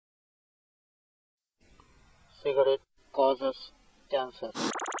cigarette causes cancer.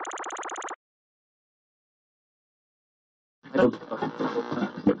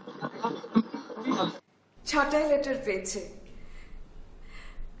 ছটায় letter পেয়েছে।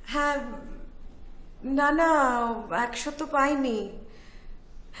 হ্যাঁ, না না 100 তো পাইনি,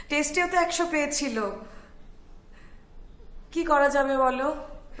 টেস্টেও তো 100 পেয়েছিল। কি করা যাবে বলো?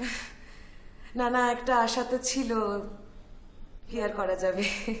 না না একটা আশা তো ছিল, কি আর করা যাবে।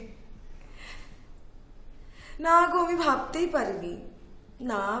 না গো আমি ভাবতেই পারিনি,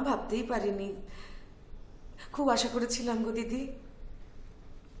 না ভাবতেই পারিনি, খুব আশা করেছিলাম গো দিদি।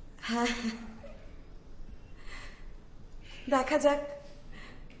 হ্যাঁ দেখা যাক।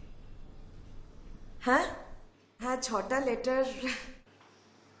 হ্যাঁ হ্যাঁ 6টা লেটার।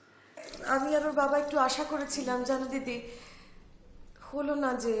 আমি আর ওর বাবা একটু আশা করেছিলাম জানো দিদি, হলো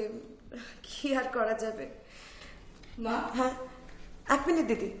না যে, কি আর করা যাবে। মা হ্যাঁ 1 মিনিট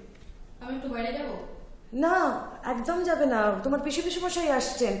দিদি, আমি একটু বাইরে যাব। না একদম যাবে না, তোমার পিসি মশাই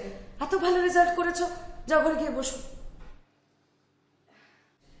আসছেন, এত ভালো রেজাল্ট করেছো, যাও ঘরে গিয়ে বসো।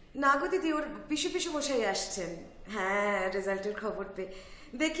 না গো দিদি ওর পিসি মশাই আসছেন। হ্যাঁ রেজাল্টের খবর পেয়ে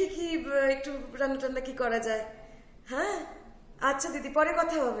দেখি কি একটু রান্না টান্না কি করা যায়। হ্যাঁ আচ্ছা দিদি পরে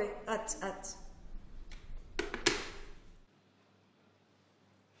কথা হবে। আচ্ছা আচ্ছা।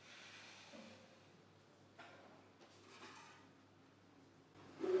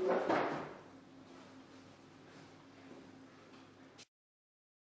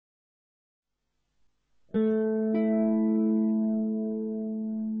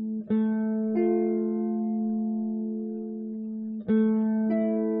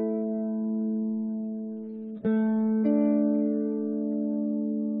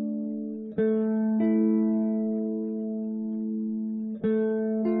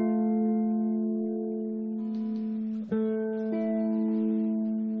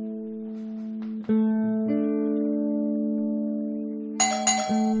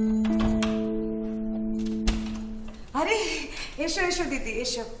 আরে এসো এসো দিদি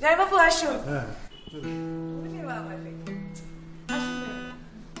এসো, জয় বাবু আসো।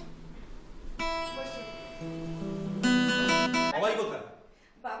 বাবাই কোথায়?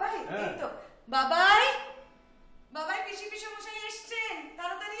 বাবাই এই তো। বাবাই বাবাই পিসি মশাই এসছেন,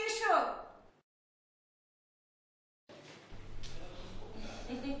 তাড়াতাড়ি এসো।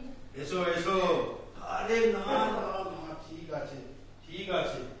 এসো এসো। আরে না না ঠিক আছে ঠিক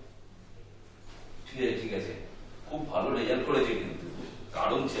আছে ঠিক আছে, খুব ভালো রেজাল্ট করেছে কিন্তু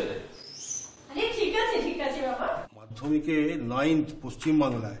কারণ ছেলে। আরে ঠিক আছে বাবা। মাধ্যমিকে 9th পশ্চিম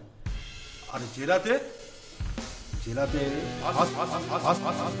বাংলায়, আর জেলাতে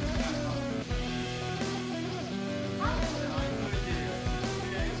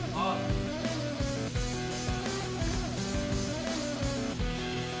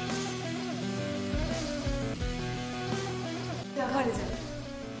ঘরে যাও।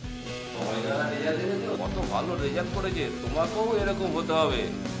 কত ভালো রেজাল্ট করেছে, তোমাকেও এরকম হতে হবে,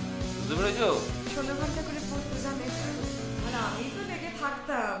 বুঝতে পেরেছো? 16 ঘন্টা করে পড়তে জানে, আর আমি তো লেগে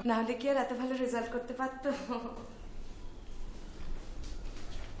থাকতাম, না হলে কি আর এত ভালো রেজাল্ট করতে পারতো।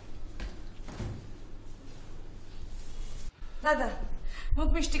 দাদা মুখ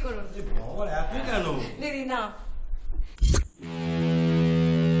মিষ্টি করুন। বাবার এত কেন? দিদি না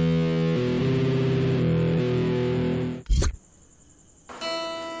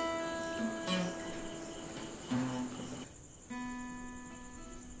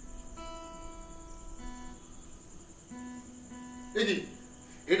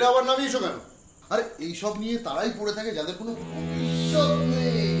এটা আবার নামিয়েছো কেন? আরে এইসব নিয়ে তারাই পড়ে থাকে যাদের কোনো ভবিষ্যৎ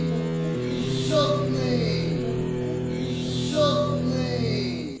নেই,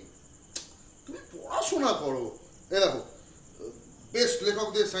 তুমি পড়াশোনা করো। এ দেখো বেস্ট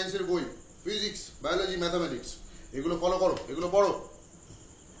লেখকদের সায়েন্সের বই, ফিজিক্স, বায়োলজি, ম্যাথামেটিক্স, এগুলো ফলো করো, এগুলো পড়ো।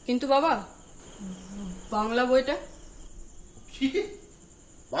 কিন্তু বাবা বাংলা বইটা কি?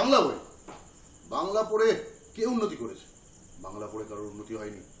 বাংলা বই? বাংলা পড়ে কে উন্নতি করেছে? বাংলা পড়ে কারোর উন্নতি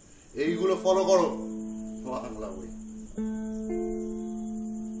হয়নি। এইগুলো ফলো করো, বাংলা বই।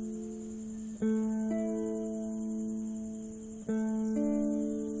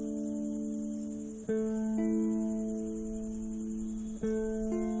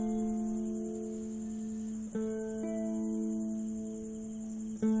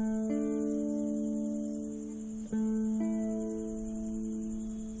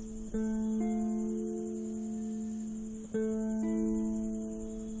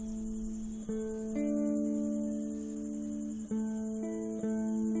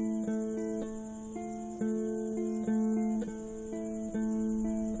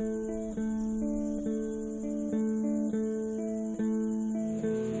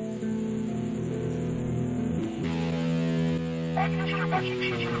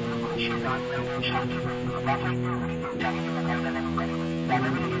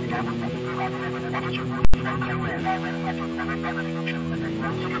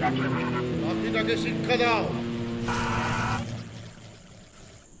 পাখিটাকে শিক্ষা দাও।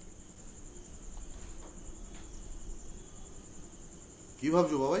 কি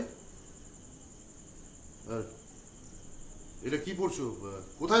ভাবছো বাবাই? এটা কি পড়ছো?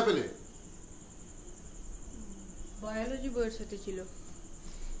 কোথায় পেলে? বায়োলজি বইয়ের সাথে ছিল।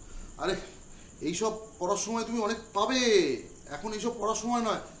 আরে এইসব পড়ার সময় তুমি অনেক পাবে, এখন এইসব পড়ার সময়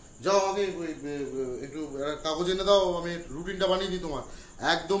নয়। যাও আগে একটু কাগজ এনে দাও, আমি রুটিনটা বানিয়ে দিই তোমার।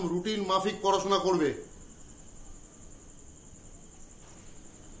 একদম রুটিন মাফিক পড়াশোনা করবে।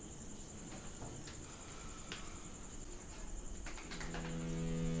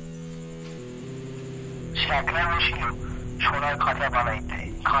 শ্যাকরা বসিল সোনার খাঁচা বানাইতে।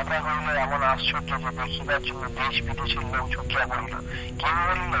 খাঁচা হইল এমন আশ্চর্য যে দেখিবার জন্য দেশ বিদেশের লোক ঝুঁকিয়া পড়িল। কেউ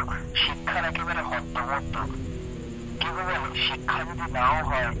বলিল শিক্ষার একেবারে হদ্দমদ্দ, কেউ বলে শিক্ষা যদি নাও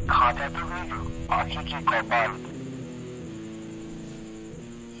হয় খাঁচা তো হইল, পাখি কি কপাল।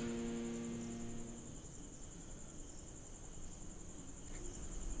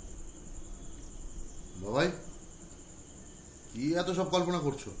 বাবাই কি এত সব কল্পনা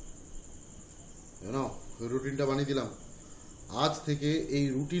করছো? জানো রুটিনটা বানিয়ে দিলাম, আজ থেকে এই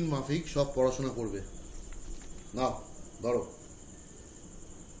রুটিন মাফিক সব পড়াশোনা করবে। নাও ধরো।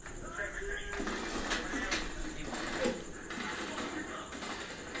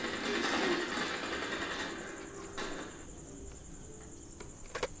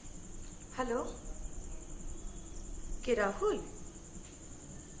 হ্যালো, কে রাহুল?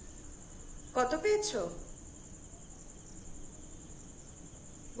 কত পেয়েছো?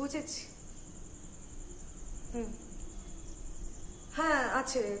 বুঝেছি। হ্যাঁ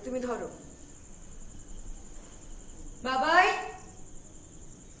আছে, তুমি ধরো। বাবাই,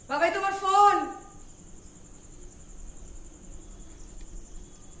 বাবাই তোমার ফোন।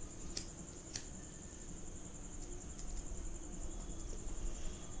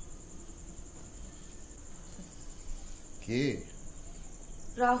 কে?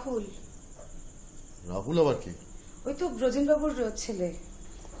 রাহুল। রাহুল আবার কে? ওই তো ব্রজেনবাবুর ছেলে।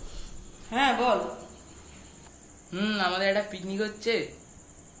 হ্যাঁ বল। আমাদের একটা পিকনিক হচ্ছে,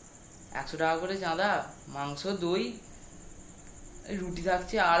 100 টাকা করে চাঁদা, মাংস দই রুটি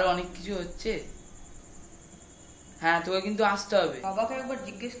থাকছে, আরো অনেক কিছু হচ্ছে। হ্যাঁ তোকে কিন্তু আসতে হবে। বাবাকে একবার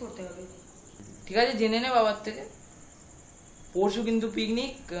জিজ্ঞেস করতে হবে। ঠিক আছে, জেনে নে বাবার থেকে। পরশু কিন্তু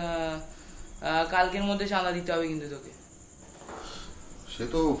পিকনিক, কালকের মধ্যে চাঁদা দিতে হবে কিন্তু তোকে। সে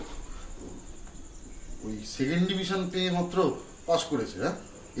তো ওই সেকেন্ড ডিভিশন পেয়ে মাত্র পাস করেছে। হ্যাঁ,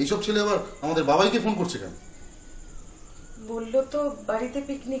 এইসব ছেলে আবার আমাদের বাবাইকে ফোন করছে কেন? বললো তো বাড়িতে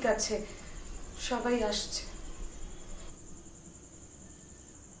পিকনিক আছে, সবাই আসছে।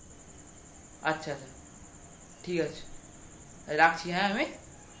 আচ্ছা আচ্ছা ঠিক আছে, রাখছি। হ্যাঁ আমি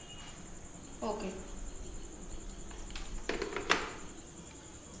ওকে।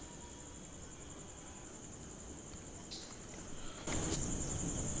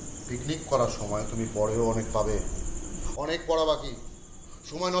 পিকনিক করার সময় তুমি পড়েও অনেক পাবে, অনেক পড়া বাকি।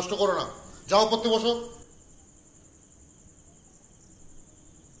 সময় নষ্ট করো না, যাও পড়তে বসো।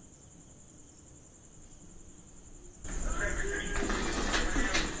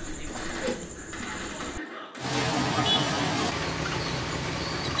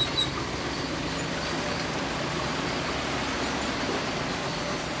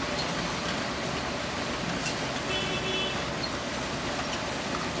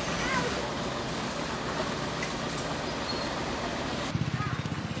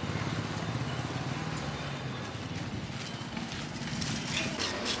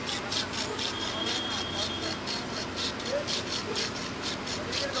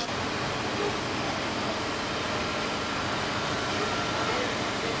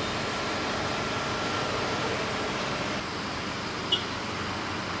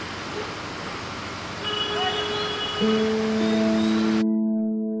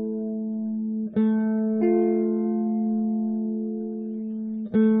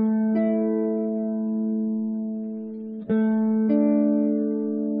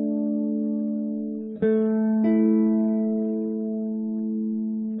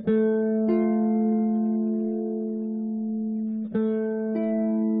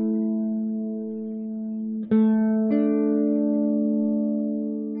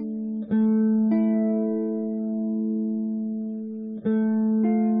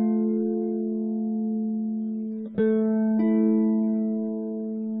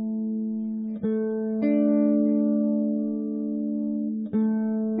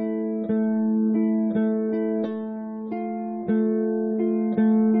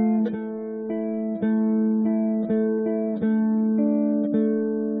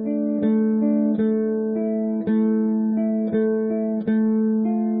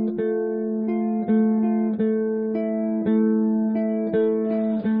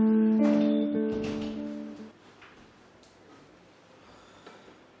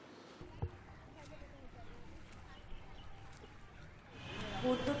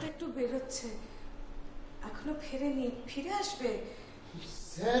 বড্ড তো একটু বেরোচ্ছে, এখনো ফেরেনি, ফিরে আসবে।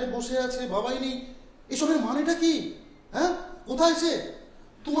 স্যার বসে আছে, বাবাই নেই, এসবের মানেটা কি? হ্যাঁ, কোথায় সে?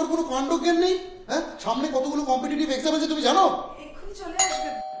 তোমার কোনো কাণ্ডজ্ঞান নেই? হ্যাঁ, সামনে কতগুলো কম্পিটিটিভ এক্সাম আছে তুমি জানো? এক্ষুনি চলে আসবে।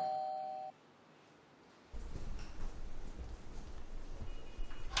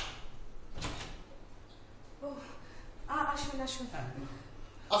 ও, আসুন আসুন।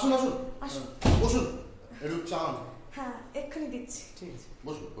 আসুন আসুন আসুন। বসুন, একটু চান। হ্যাঁ, এক্ষুনি দিচ্ছি। ঠিক আছে,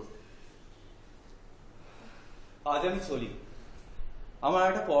 বসুন বসুন। আজ আমি চলি, আমার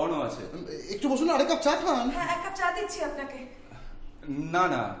একটা পড়ানো আছে। একটু বসুন, আরেক কাপ চা খান। হ্যাঁ, এক কাপ চা দিচ্ছি আপনাকে। না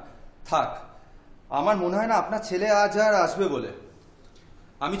না থাক, আমার মনে হয় না আপনার ছেলে আজ আর আসবে বলে।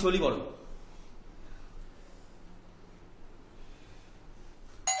 আমি চলি বরং।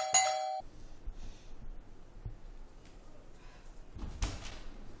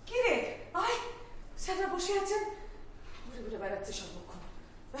 কি রে, আয়, স্যাররা বসে আছেন, ঘুরে ঘুরে বেড়াচ্ছে সর্বক্ষণ।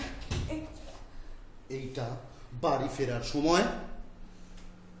 এইটা বাড়ি ফেরার সময়?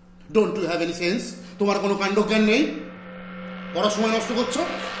 Don't you have any sense? তোমার কোনো কাণ্ডজ্ঞান নেই? পড়ার সময় নষ্ট করছো?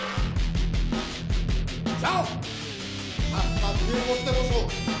 যাও, হাত পা ধুয়ে পড়তে বসো।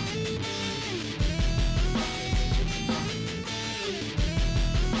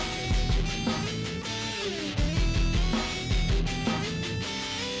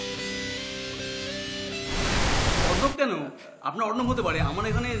 অর্ণব কেন? আপনার অর্ণব হতে পারে। আমার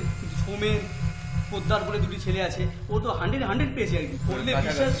এখানে সোমেন, পোদ্দার বলে দুটি ছেলে আছে, ও তো 100 পেয়েছে আর কি। বললে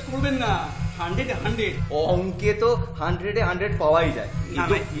বিশ্বাস করবেন না, 100 অঙ্কে তো 100-100 পাওয়াই যায়,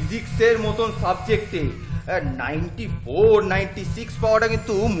 কিন্তু ফিজিক্সের মতন সাবজেক্টে 94-96 পাওয়াটা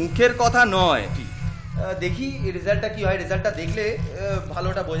কিন্তু মুখের কথা নয়। দেখি রেজাল্টটা কি হয়, রেজাল্টটা দেখলে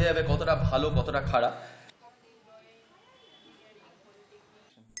ভালোটা বোঝা যাবে কতটা ভালো কতটা খারাপ।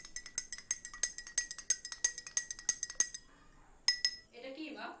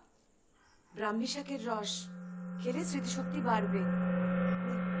 ব্রাহ্মী শাকের রস খেলে স্মৃতিশক্তি বাড়বে।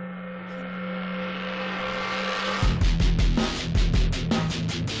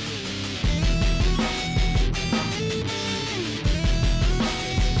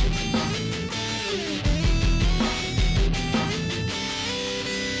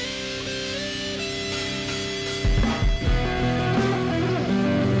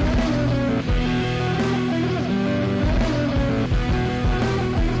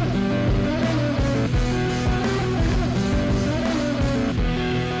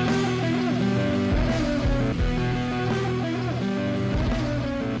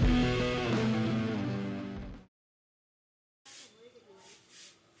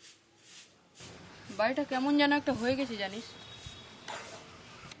 বাড়িটা কেমন যেন একটা হয়ে গেছে জানিস।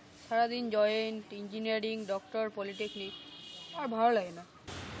 সারাদিন জয়েন্ট, ইঞ্জিনিয়ারিং, ডক্টর, পলিটেকনিক, আর ভালো লাগে না।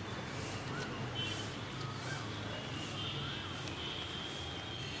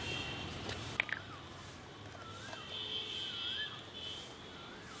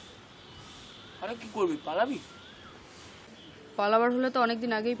 আরে কি করবি, পালাবি? পালাবার হলে তো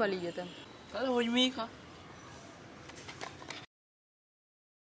অনেকদিন আগেই পালিয়ে যেতাম। তাহলে হজমেই খা।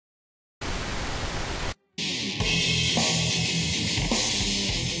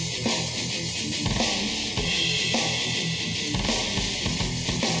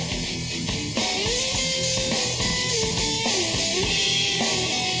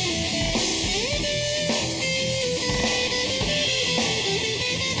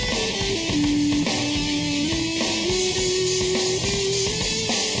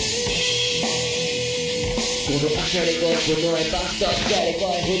 কোনো আশারে গল্প নয়, বাস্তব গাড়ি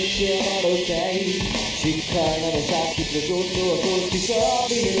কয় হচ্ছে আমারও চাই। শিক্ষার নামে চাকরিতে জন্য চলছি সব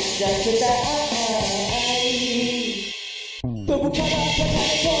যাচ্ছে তাই। তবু খারাপ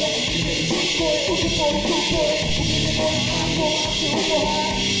কথায় পড়ে চুপ করে উঠে পড়ে চুপ করে উঠে পড়ে আসবো আসছে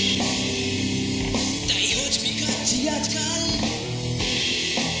উপহার। তাই হজমি খাচ্ছি আজকাল।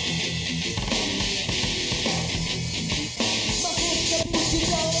 মানুষটা বুঝতে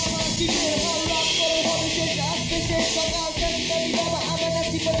চাও আমার জীবনের হাওয়া করে হবে সে আসতে সে সকাল প্রতিবাদী বাবা আমার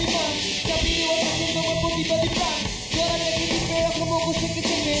নাচিবাদী মা চাপিয়ে ওঠাকে তোমার প্রতিবাদী প্রাণ জোড়া লেগে দিবে এরকম অবস্থা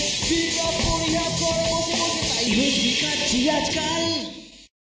কিছু নেই বিরাট পরিহাস করে বসে বসে তাই হজমি খাচ্ছি আজকাল।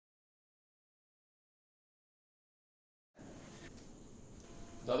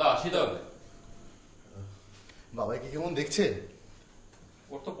 দাদা আসি তাহলে। বাবাইকে কেমন দেখছে?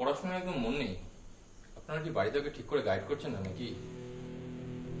 ওর তো পড়াশোনায় একদম মন নেই। আপনারা কি বাড়িতে ওকে ঠিক করে গাইড করছেন না নাকি?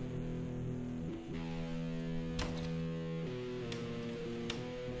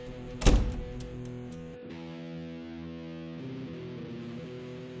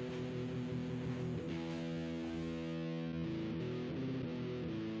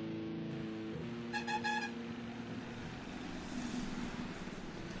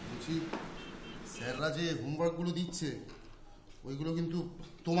 বলছি স্যাররা যে হোমওয়ার্কগুলো দিচ্ছে ওইগুলো কিন্তু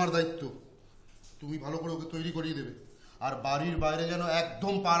তোমার দায়িত্ব। তুমি ভালো করে ওকে তৈরি করিয়ে দেবে। আর বাড়ির বাইরে যেন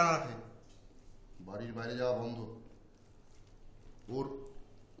একদম পা না রাখে। বাড়ির বাইরে যাওয়া বন্ধ। ওর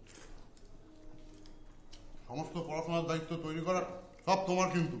সমস্ত পড়াশোনার দায়িত্ব তৈরি করার সব তোমার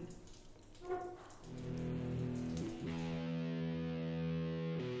কিন্তু।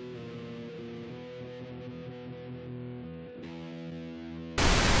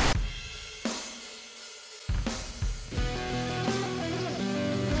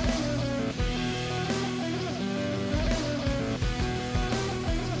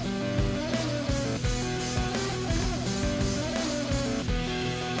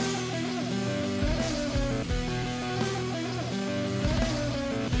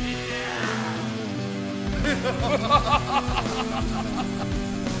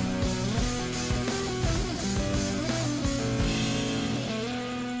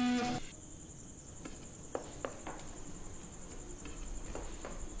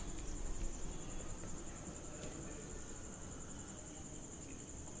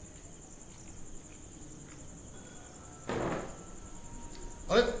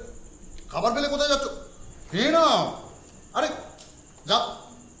 আরে খাবার পেলে কোথায় যাচ্ছ? খেয়ে নাও। আরে যা।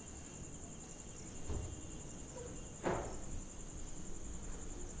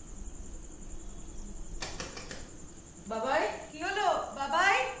 বাবাই, কি হলো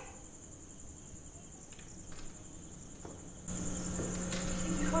বাবাই?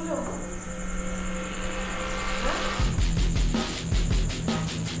 কি হলো?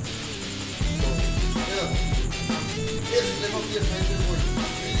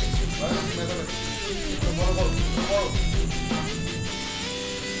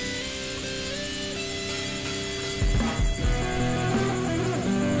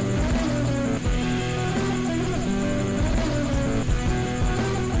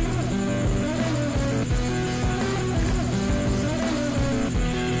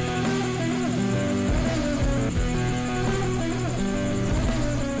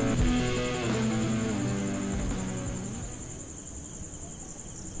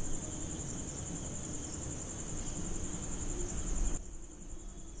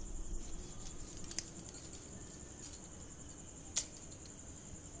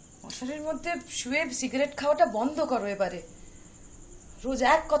 মশারির মধ্যে শুয়ে সিগারেট খাওয়াটা বন্ধ করো এবারে। রোজ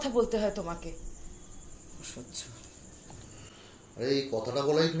এক কথা বলতে হয় তোমাকে। অসহ্য। আরে এই কথাটা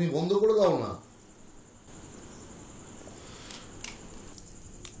বলাই তুমি বন্ধ করে দাও না।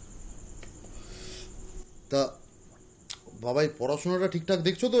 তা বাবাই পড়াশোনাটা ঠিকঠাক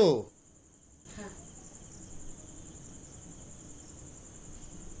দেখছো তো?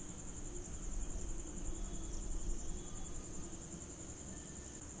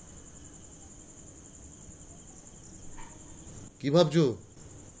 কি ভাবছো?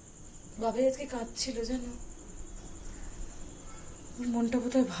 বাবাই আজকে কাঁদছিল জানো, মনটা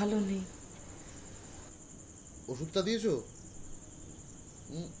বোধহয় ভালো নেই। ওষুধটা দিয়েছো?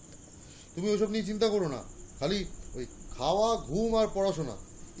 তুমি ওসব নিয়ে চিন্তা করো না, খালি ওই খাওয়া, ঘুম আর পড়াশোনা,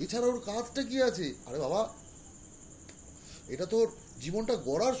 এছাড়া ওর কাজটা কি আছে? আরে বাবা, এটা তোর জীবনটা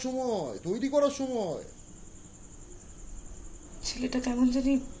গড়ার সময়, তৈরি করার সময়। ছেলেটা কেমন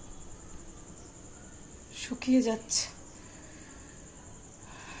জানি শুকিয়ে যাচ্ছে।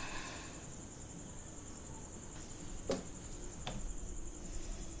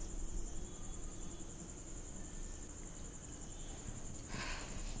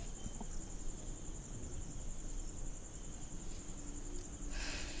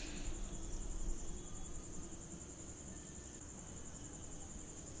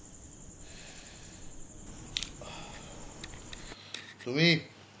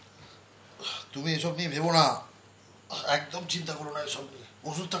 তুমি এসব নিয়ে ভেবো না, একদম চিন্তা করো না এসব নিয়ে।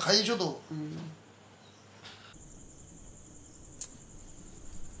 ওষুধটা খাইয়েছো তো?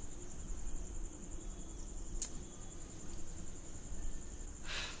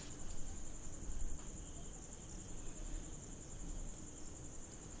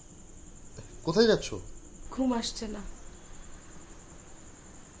 কোথায় যাচ্ছ? ঘুম আসছে না,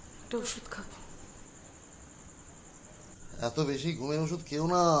 একটা ওষুধ খাবো। এত বেশি ঘুমের ওষুধ খেও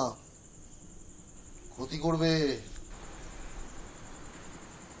না, ক্ষতি করবে।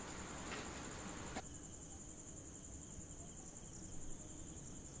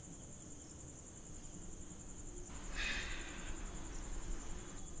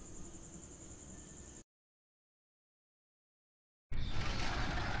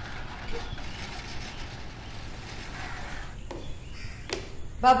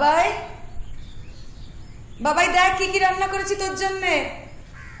 বাবাই, বাবাই দেখ কি কি রান্না করেছি তোর জন্যে,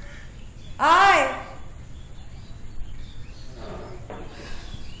 আয়।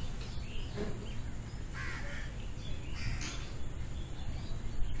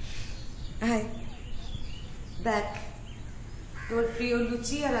 দেখ তোর প্রিয়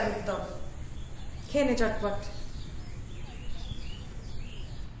লুচি আর আলুর দম, খেয়ে নে চটপট।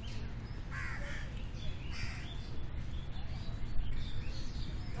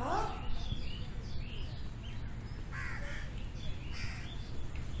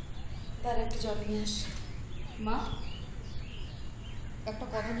 তার একটু জল নিয়ে আস। মা, একটা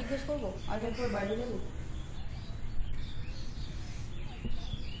কথা জিজ্ঞেস করবো, আজ একবার বাইরে যাবো।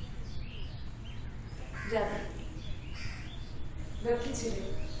 যাবে কি ছেলে,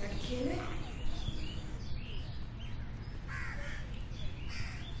 এক খেয়ে নে।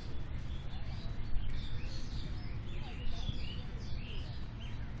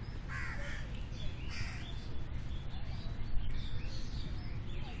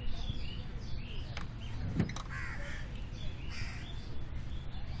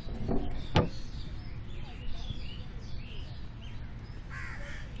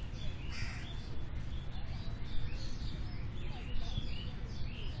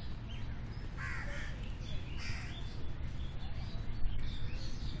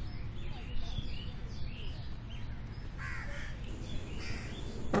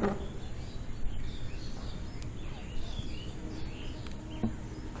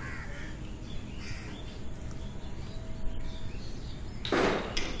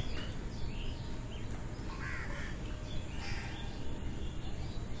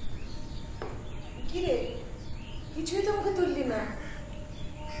 কিরে, কিছুই তো মুখে তুললি না,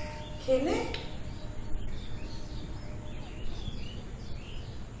 খেয়ে নে।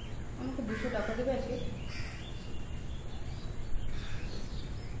 আমাকে 200 টাকা দেবে আজকে?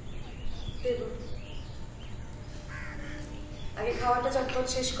 দেব, আগে খাওয়াটা চটপট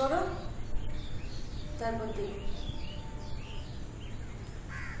শেষ করো, তারপর দেব।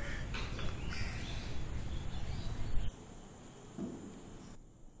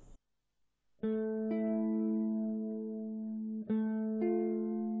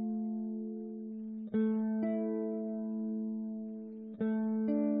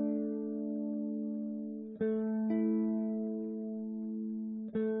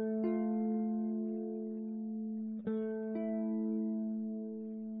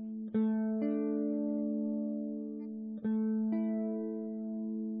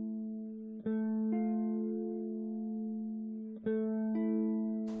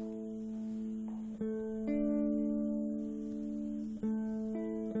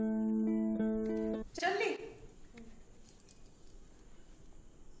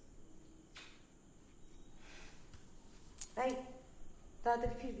 এই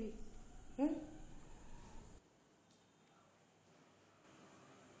তাড়াতাড়ি ফিরবি। হুম,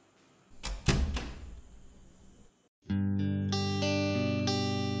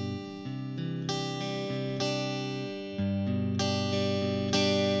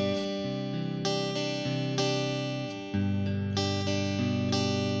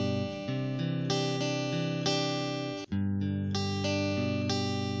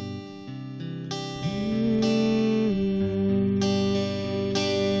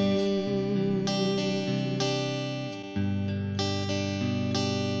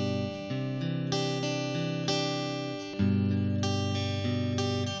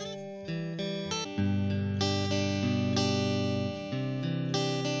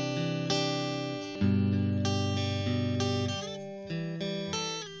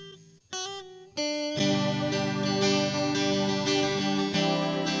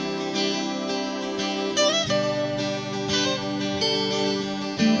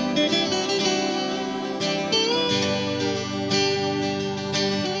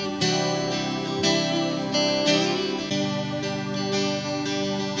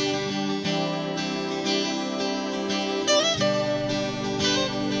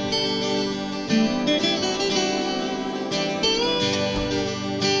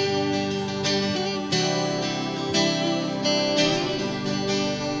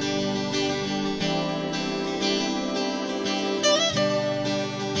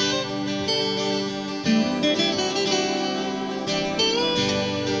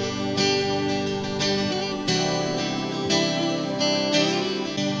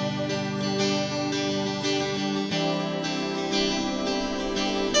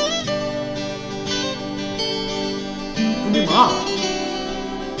 তুমি মা?